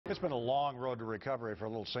It's been a long road to recovery for a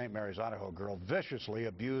little St. Mary's, Idaho girl, viciously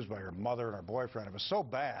abused by her mother and her boyfriend. It was so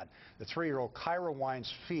bad, the 3-year-old Kyra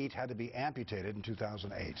Wine's feet had to be amputated in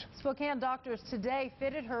 2008. Spokane doctors today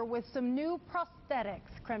fitted her with some new prosthetics.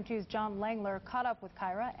 KREM 2's John Langler caught up with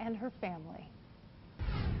Kyra and her family.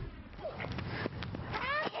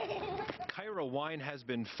 Kyra Wine has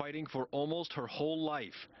been fighting for almost her whole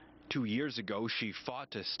life. 2 years ago, she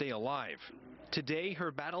fought to stay alive. Today,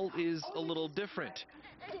 her battle is a little different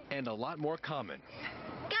and a lot more common.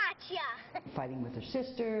 Gotcha! Fighting with her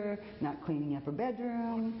sister, not cleaning up her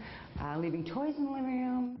bedroom, leaving toys in the living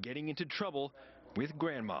room. Getting into trouble with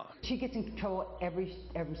Grandma. She gets in trouble every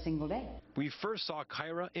single day. We first saw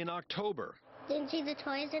Kyra in October. Didn't see the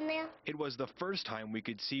toys in there? It was the first time we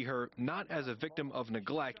could see her not as a victim of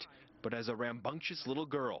neglect, but as a rambunctious little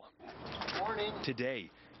girl. Morning.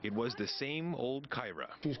 Today, it was the same old Kyra.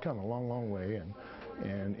 She's come a long, long way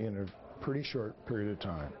and in a pretty short period of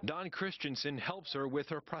time. Don Christensen helps her with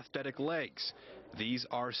her prosthetic legs. These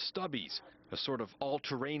are Stubbies, a sort of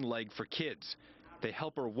all-terrain leg for kids. They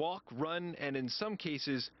help her walk, run, and in some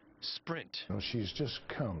cases, sprint. You know, she's just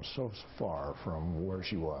come so far from where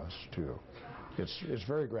she was to. It's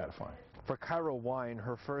very gratifying. For Kyra Wine,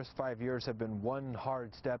 her first 5 years have been one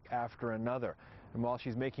hard step after another. And while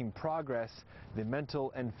she's making progress, the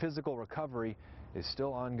mental and physical recovery is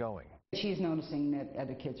still ongoing. She's noticing that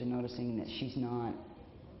other kids are noticing that she's not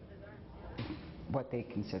what they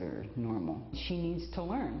consider normal. She needs to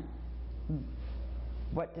learn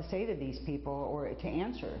what to say to these people or to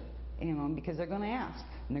answer, you know, because they're going to ask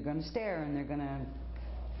and they're going to stare and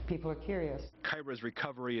people are curious. Kyra's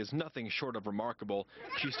recovery is nothing short of remarkable.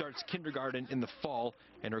 She starts kindergarten in the fall,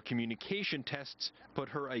 and her communication tests put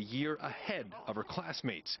her a year ahead of her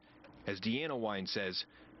classmates. As Deanna Wine says,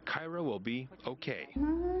 Kyra will be okay.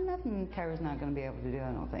 Nothing Kyra's not going to be able to do,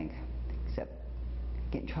 I don't think, except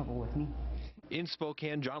get in trouble with me. In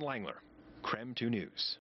Spokane, John Langler, KREM 2 News.